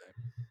would you say?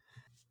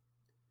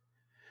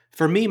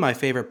 For me, my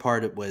favorite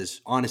part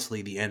was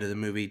honestly the end of the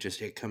movie,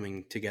 just it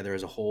coming together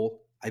as a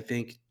whole. I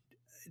think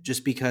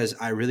just because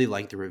I really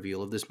like the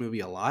reveal of this movie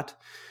a lot.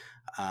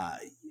 Uh,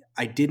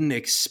 I didn't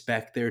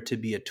expect there to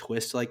be a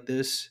twist like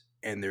this,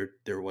 and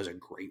there was a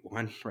great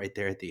one right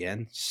there at the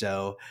end.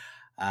 So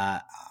uh,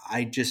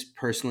 I just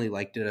personally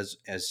liked it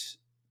as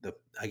the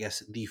I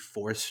guess the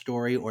fourth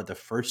story or the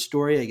first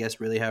story. I guess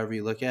really however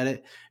you look at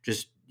it,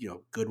 just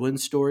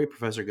Goodwin's story,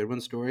 Professor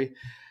Goodwin's story,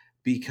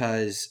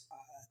 because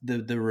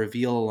the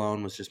reveal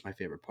alone was just my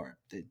favorite part.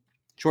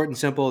 Short and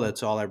simple.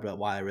 That's all.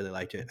 Why I really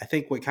liked it. I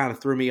think what kind of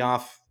threw me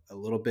off a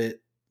little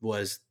bit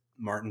was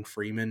Martin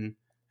Freeman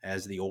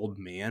as the old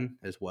man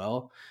as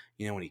well.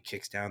 When he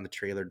kicks down the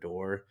trailer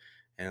door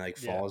and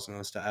like Yeah, falls and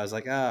all stuff. I was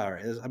like, oh, all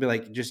right. I'd be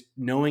like, just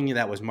knowing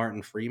that was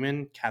Martin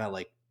Freeman, kind of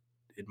like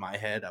in my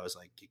head, I was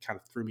like, it kind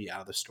of threw me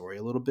out of the story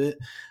a little bit.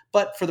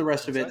 But for the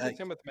rest of was it, that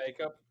just him with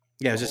makeup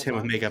yeah, it the was whole just him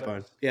with time? Was makeup that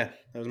on. just Yeah,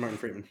 that was Martin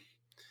Freeman.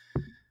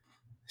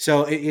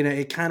 So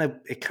it kind of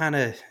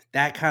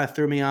that kind of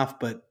threw me off,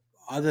 but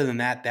other than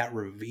that, that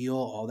reveal,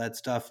 all that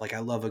stuff, like I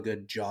love a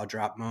good jaw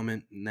drop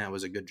moment, and that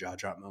was a good jaw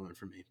drop moment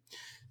for me,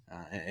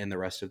 and the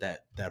rest of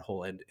that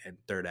whole end and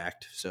third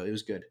act. So it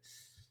was good.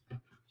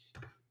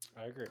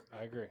 I agree.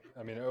 I agree.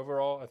 I mean,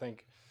 overall, I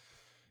think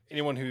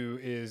anyone who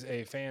is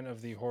a fan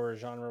of the horror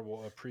genre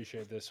will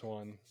appreciate this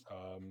one.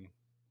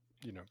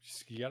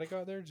 You got to go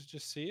out there to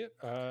just see it.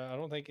 I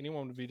don't think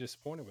anyone would be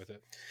disappointed with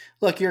it.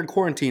 Look, you're in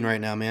quarantine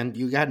right now, man.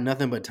 You got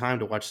nothing but time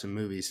to watch some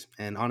movies,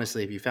 and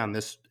honestly, if you found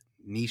this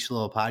niche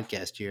little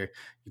podcast here,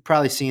 you've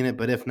probably seen it.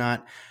 But if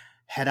not,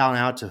 head on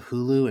out to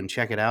Hulu and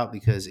check it out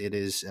because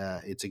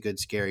it's a good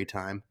scary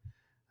time.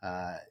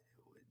 Uh,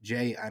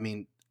 Jay, I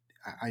mean,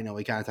 I know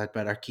we kind of talked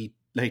about our key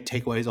like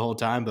takeaways the whole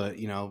time, but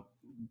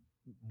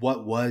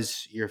what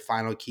was your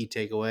final key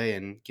takeaway?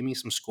 And give me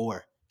some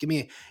score.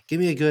 give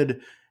me a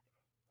good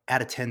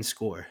out of 10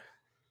 score.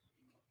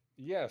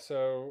 Yeah,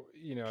 so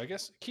I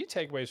guess key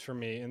takeaways for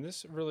me, and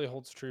this really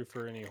holds true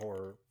for any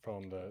horror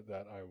film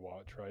that I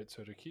watch, right?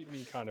 So to keep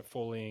me kind of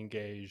fully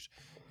engaged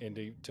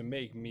and to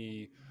make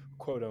me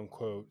quote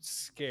unquote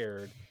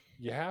scared,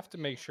 you have to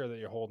make sure that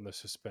you're holding the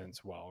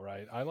suspense well,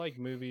 right? I like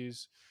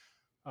movies.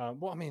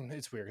 Well, I mean,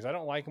 it's weird because I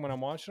don't like them when I'm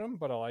watching them,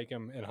 but I like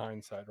them in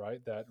hindsight, right?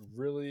 That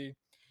really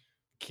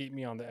keep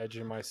me on the edge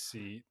of my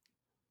seat,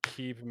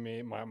 keep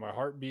me my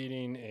heart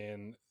beating,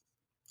 and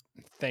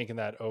thinking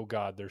that, oh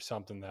god, there's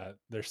something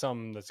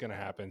that's going to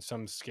happen,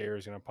 some scare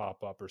is going to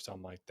pop up or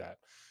something like that.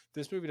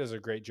 This movie does a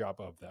great job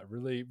of that,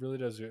 really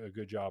does a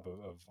good job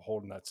of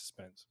holding that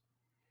suspense.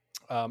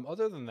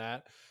 Other than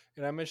that,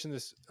 and I mentioned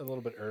this a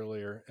little bit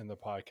earlier in the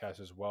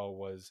podcast as well,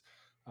 was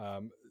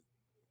um,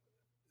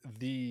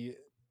 the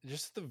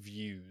just the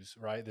views,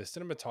 right? The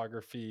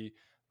cinematography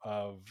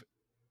of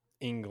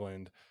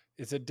England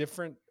is a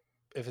different,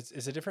 if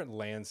it's a different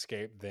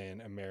landscape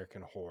than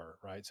American horror,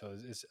 right? So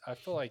I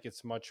feel like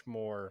it's much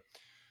more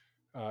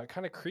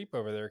kind of creep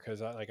over there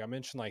because like I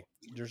mentioned, like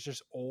there's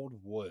just old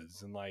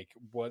woods, and like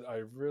what I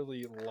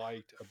really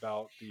liked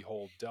about the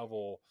whole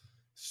devil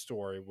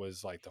story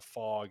was like the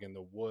fog and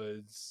the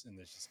woods, and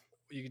there's just,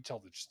 you can tell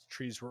the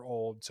trees were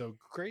old, so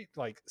great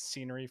like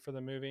scenery for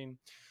the movie.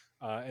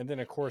 And then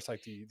of course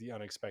like the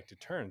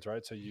unexpected turns,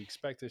 right? So you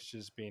expect this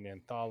just being an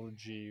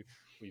anthology.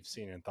 We've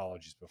seen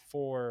anthologies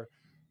before.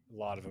 A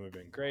lot of them have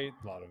been great,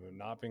 a lot of them have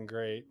not been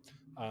great.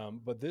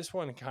 But this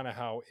one, kind of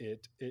how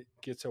it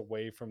gets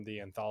away from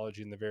the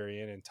anthology in the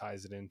very end and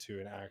ties it into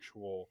an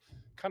actual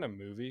kind of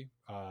movie.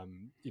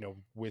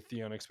 With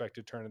the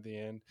unexpected turn at the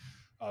end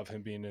of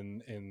him being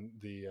in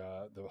the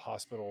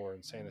hospital or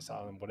insane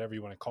asylum, whatever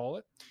you want to call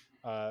it,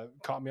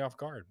 caught me off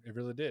guard. It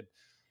really did.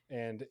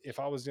 And if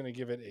I was going to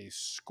give it a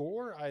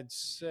score, I'd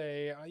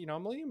say,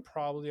 I'm leaning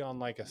probably on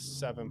like a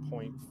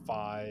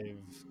 7.5,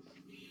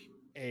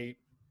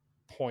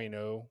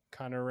 8.0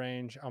 kind of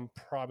range. I'm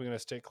probably going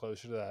to stay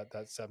closer to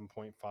that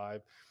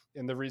 7.5.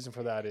 And the reason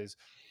for that is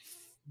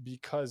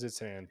because it's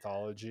an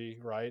anthology,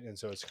 right? And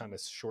so it's kind of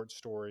short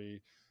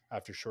story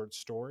after short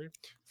story.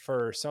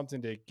 For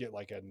something to get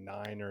like a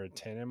 9 or a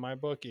 10 in my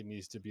book, it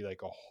needs to be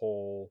like a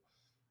whole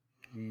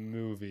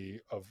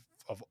movie of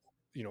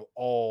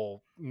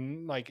all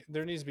like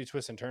there needs to be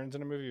twists and turns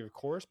in a movie, of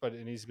course, but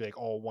it needs to be like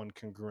all one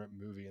congruent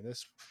movie. And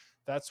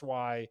that's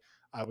why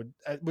I would,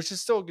 which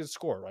is still a good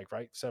score, like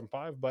right,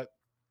 7.5. But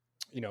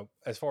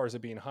as far as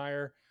it being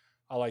higher,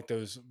 I like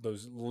those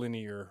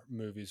linear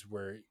movies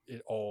where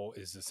it all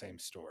is the same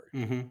story.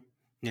 Hmm.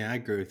 Yeah, I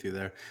agree with you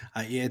there.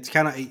 Yeah, it's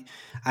kind of,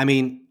 I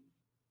mean,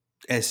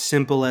 as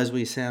simple as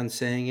we sound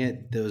saying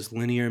it, those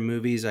linear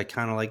movies, I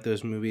kind of like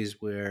those movies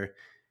where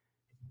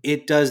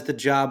it does the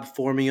job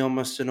for me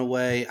almost in a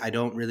way. I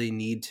don't really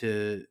need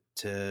to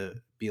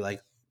be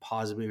like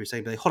pause movie or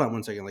something. Be like, hold on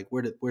one second, like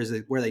where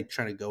are they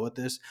trying to go with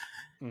this?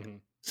 Hmm.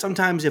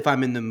 Sometimes if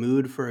I'm in the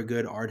mood for a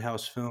good art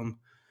house film,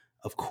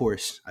 of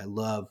course, I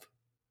love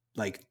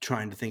like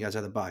trying to think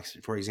outside the box.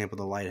 For example,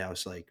 The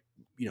Lighthouse, like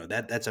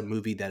that's a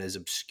movie that is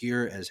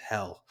obscure as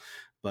hell,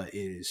 but it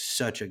is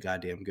such a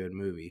goddamn good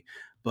movie.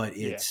 But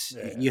Yeah, it's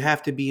yeah, yeah. you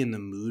have to be in the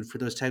mood for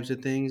those types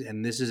of things,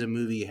 and this is a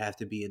movie you have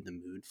to be in the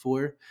mood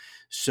for. Hmm.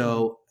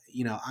 So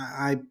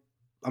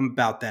I'm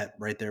about that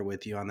right there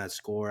with you on that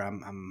score.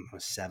 I'm a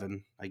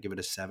 7. I give it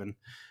a 7.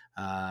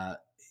 Uh,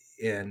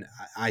 and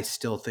I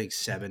still think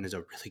 7 is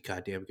a really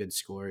goddamn good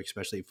score,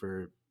 especially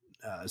for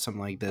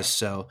something like this.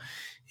 So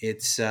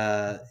it's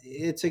a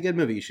good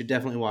movie. You should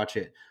definitely watch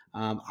it.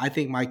 I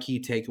think my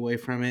key takeaway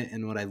from it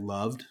and what I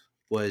loved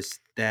was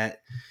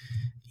that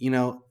you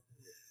know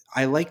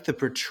I like the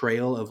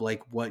portrayal of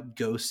like what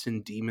ghosts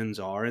and demons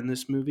are in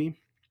this movie.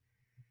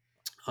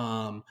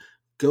 um,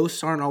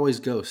 Ghosts aren't always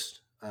ghosts.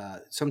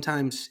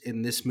 Sometimes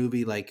in this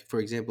movie, like for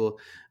example,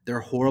 there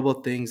are horrible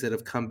things that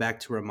have come back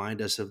to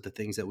remind us of the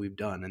things that we've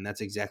done, and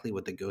that's exactly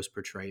what the ghosts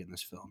portray in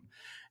this film.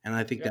 And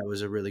I think Yeah. that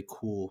was a really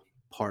cool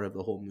part of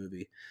the whole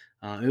movie.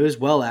 It was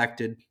well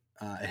acted.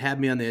 It had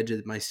me on the edge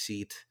of my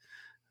seat.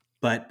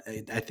 But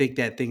I think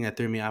that thing that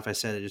threw me off, I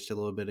said it just a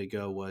little bit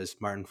ago, was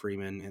Martin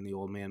Freeman and the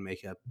old man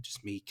makeup.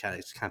 Just me kind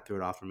of threw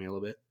it off for me a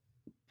little bit.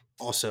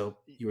 Also,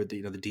 you were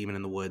the demon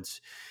in the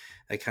woods.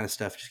 That kind of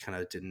stuff just kind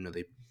of didn't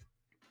really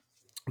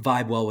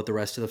vibe well with the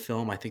rest of the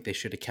film. I think they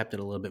should have kept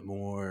it a little bit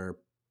more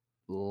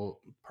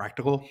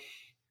practical.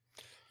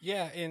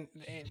 Yeah, and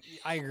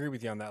I agree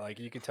with you on that. Like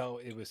you could tell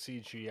it was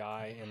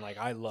CGI, and like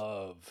I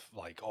love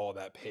like all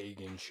that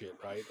pagan shit,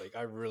 right? Like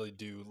I really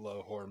do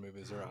love horror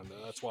movies around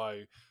that. That's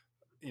why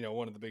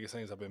one of the biggest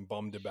things I've been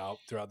bummed about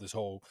throughout this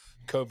whole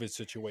COVID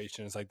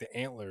situation is like the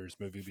Antlers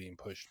movie being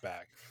pushed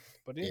back.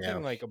 But Yeah.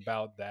 anything like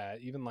about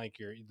that, even like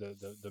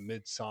the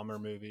Midsummer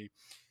movie,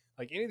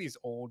 like any of these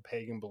old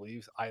pagan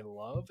beliefs, I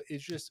love.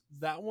 It's just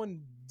that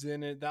one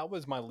didn't. That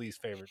was my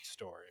least favorite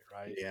story,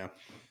 right? Yeah.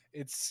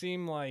 It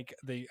seemed like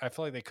I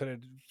feel like they could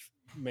have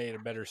made a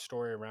better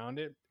story around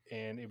it.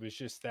 And it was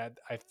just that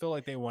I feel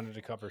like they wanted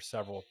to cover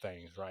several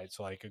things, right?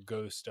 So like a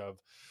ghost of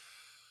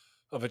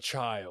a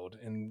child,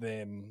 and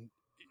then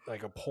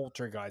like a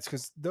poltergeist,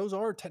 because those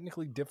are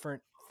technically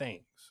different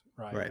things,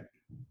 right? Right.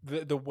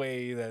 The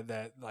way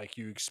that like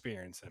you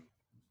experience them.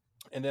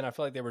 And then I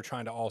feel like they were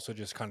trying to also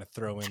just kind of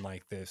throw in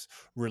like this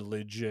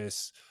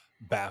religious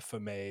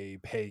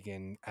Baphomet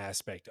pagan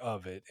aspect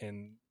of it,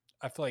 and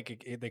I feel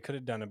like they could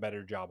have done a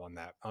better job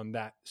on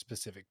that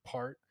specific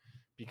part,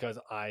 because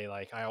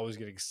I always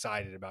get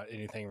excited about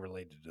anything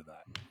related to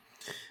that.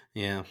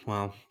 Yeah.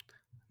 Well,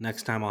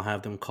 next time I'll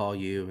have them call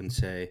you and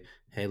say,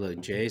 "Hey, look,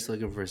 Jay's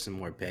looking for some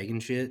more pagan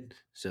shit.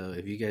 So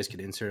if you guys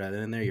could insert that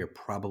in there, you're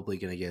probably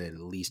gonna get at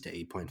least an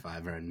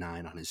 8.5 or a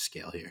 9 on his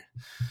scale here."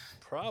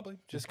 Probably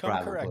just come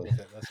correct Probably. with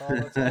it. That's all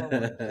I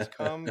want. Just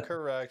come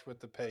correct with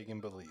the pagan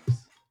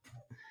beliefs.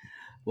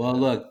 Well,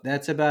 look,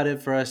 that's about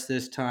it for us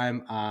this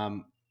time.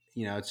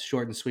 It's a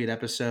short and sweet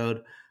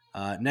episode.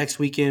 Next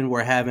weekend,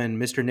 we're having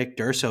Mr. Nick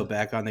Durso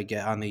back on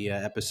the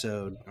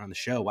episode on the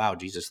show. Wow,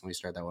 Jesus, let me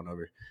start that one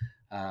over.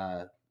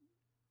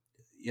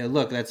 Yeah,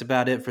 look, that's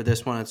about it for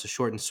this one. It's a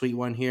short and sweet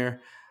one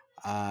here.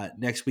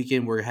 Next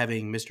weekend, we're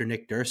having Mr.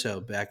 Nick Durso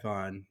back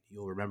on.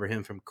 You'll remember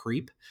him from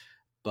Creep,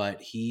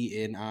 but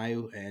he and I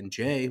and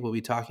Jay will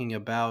be talking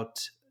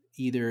about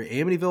either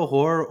Amityville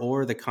Horror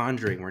or The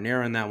Conjuring. We're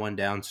narrowing that one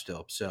down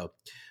still. So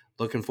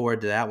looking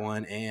forward to that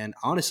one. And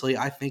honestly,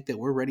 I think that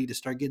we're ready to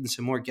start getting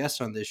some more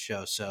guests on this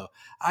show. So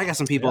I got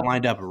some people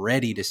lined up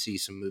ready to see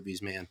some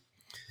movies, man.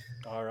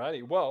 All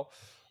righty. Well,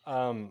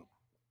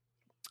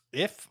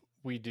 if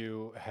we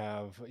do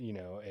have,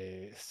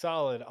 a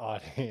solid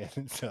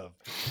audience of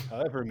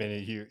however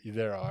many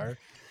there are,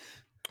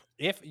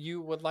 if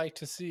you would like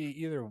to see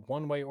either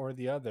one way or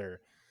the other,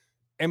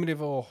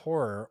 Amityville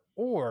Horror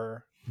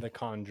or The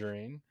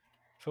Conjuring,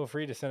 feel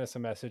free to send us a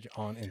message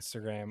on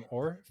Instagram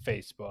or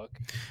Facebook.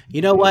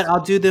 You know what?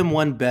 I'll do them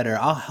one better.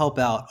 I'll help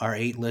out our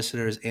 8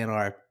 listeners and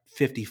our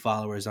 50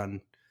 followers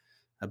on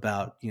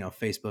about,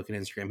 Facebook and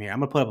Instagram here. I'm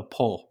going to put up a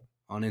poll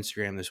on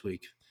Instagram this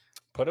week.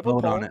 Put up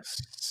a poll,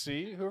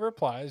 see who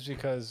replies,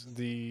 because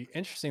the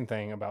interesting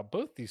thing about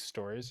both these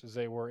stories is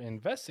they were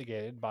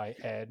investigated by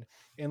Ed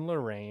and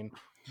Lorraine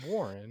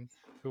Warren,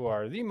 who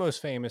are the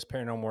most famous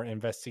paranormal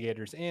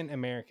investigators in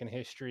American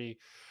history.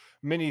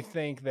 Many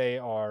think they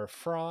are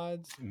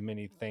frauds.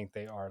 Many think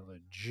they are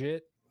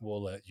legit.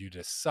 We'll let you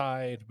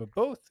decide.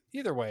 But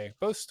either way,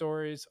 both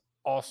stories,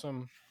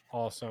 awesome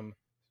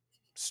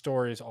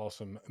stories,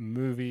 awesome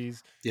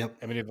movies.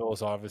 Yep. Amityville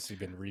has obviously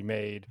been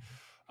remade.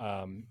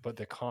 But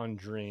The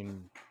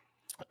Conjuring,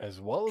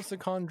 as well as The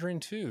Conjuring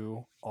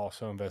 2,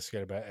 also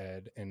investigated by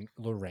Ed and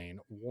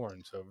Lorraine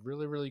Warren. So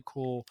really, really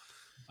cool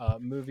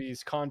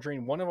movies.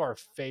 Conjuring, one of our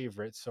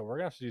favorites. So we're going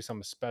to have to do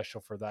something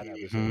special for that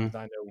episode, because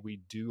I know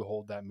we do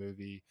hold that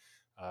movie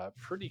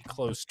pretty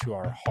close to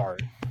our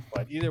heart.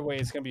 But either way,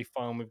 it's going to be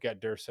fun. We've got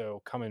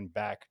Durso coming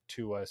back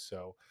to us.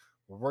 So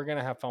we're going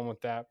to have fun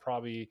with that.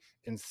 Probably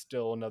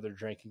instill another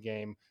drinking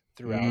game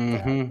throughout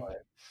that.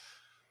 But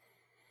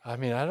I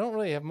mean, I don't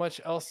really have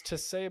much else to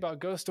say about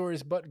Ghost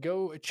Stories, but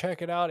go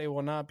check it out. It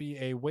will not be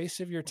a waste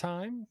of your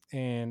time,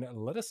 and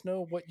let us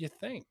know what you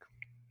think.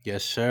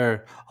 Yes,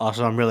 sir.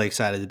 Also, I'm really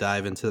excited to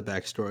dive into the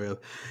backstory of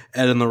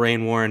Ed and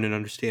Lorraine Warren and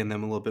understand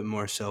them a little bit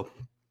more. So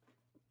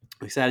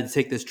I'm excited to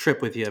take this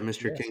trip with you,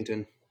 Mr.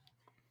 Kington.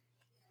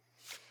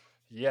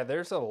 Yeah,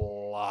 there's a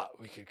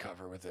lot we could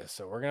cover with this,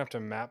 so we're gonna have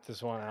to map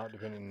this one out.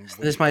 Depending.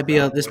 This might be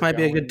a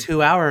good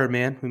 2 hour,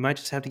 man. We might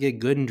just have to get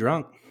good and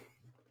drunk.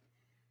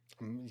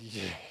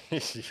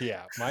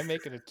 Yeah, might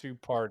make it a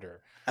 2-parter,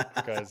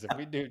 because if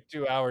we do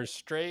 2 hours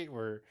straight,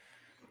 we're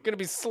gonna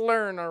be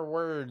slurring our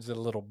words a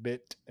little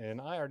bit, and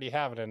I already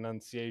have an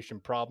enunciation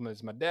problem,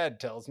 as my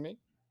dad tells me.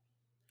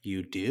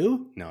 You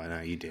do?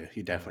 No, you do.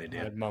 You definitely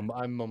do.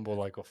 I mumble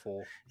like a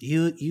fool.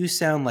 You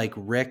sound like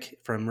Rick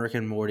from Rick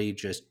and Morty,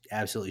 just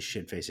absolutely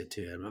shit-face it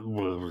to him.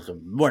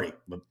 Morty.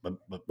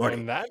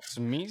 And that's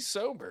me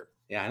sober.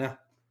 Yeah,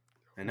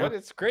 I know. But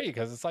it's great,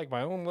 because it's like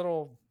my own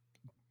little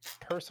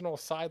personal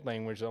side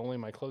language that only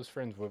my close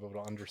friends would be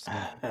able to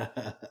understand.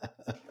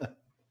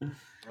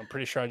 I'm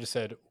pretty sure I just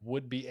said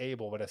would be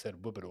able, but I said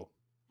woobiddle.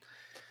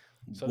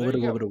 So there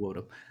you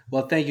go.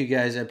 Well, thank you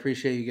guys. I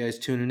appreciate you guys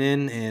tuning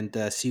in,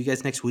 and see you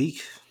guys next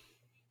week.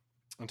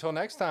 Until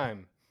next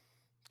time,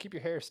 keep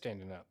your hair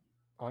standing up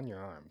on your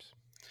arms.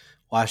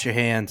 Wash your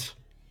hands.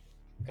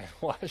 And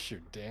wash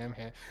your damn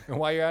hand. And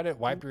while you're at it,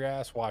 wipe your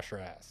ass, wash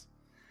your ass.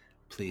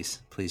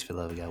 Please, for the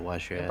love of God,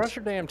 wash your ass. Brush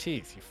your damn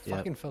teeth, you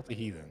fucking filthy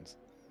heathens.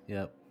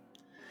 Yep.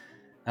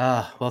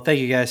 Well, thank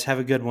you guys. Have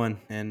a good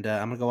one. And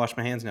I'm going to go wash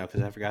my hands now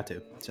because I forgot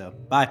to. So,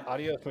 bye.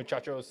 Adios,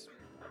 muchachos.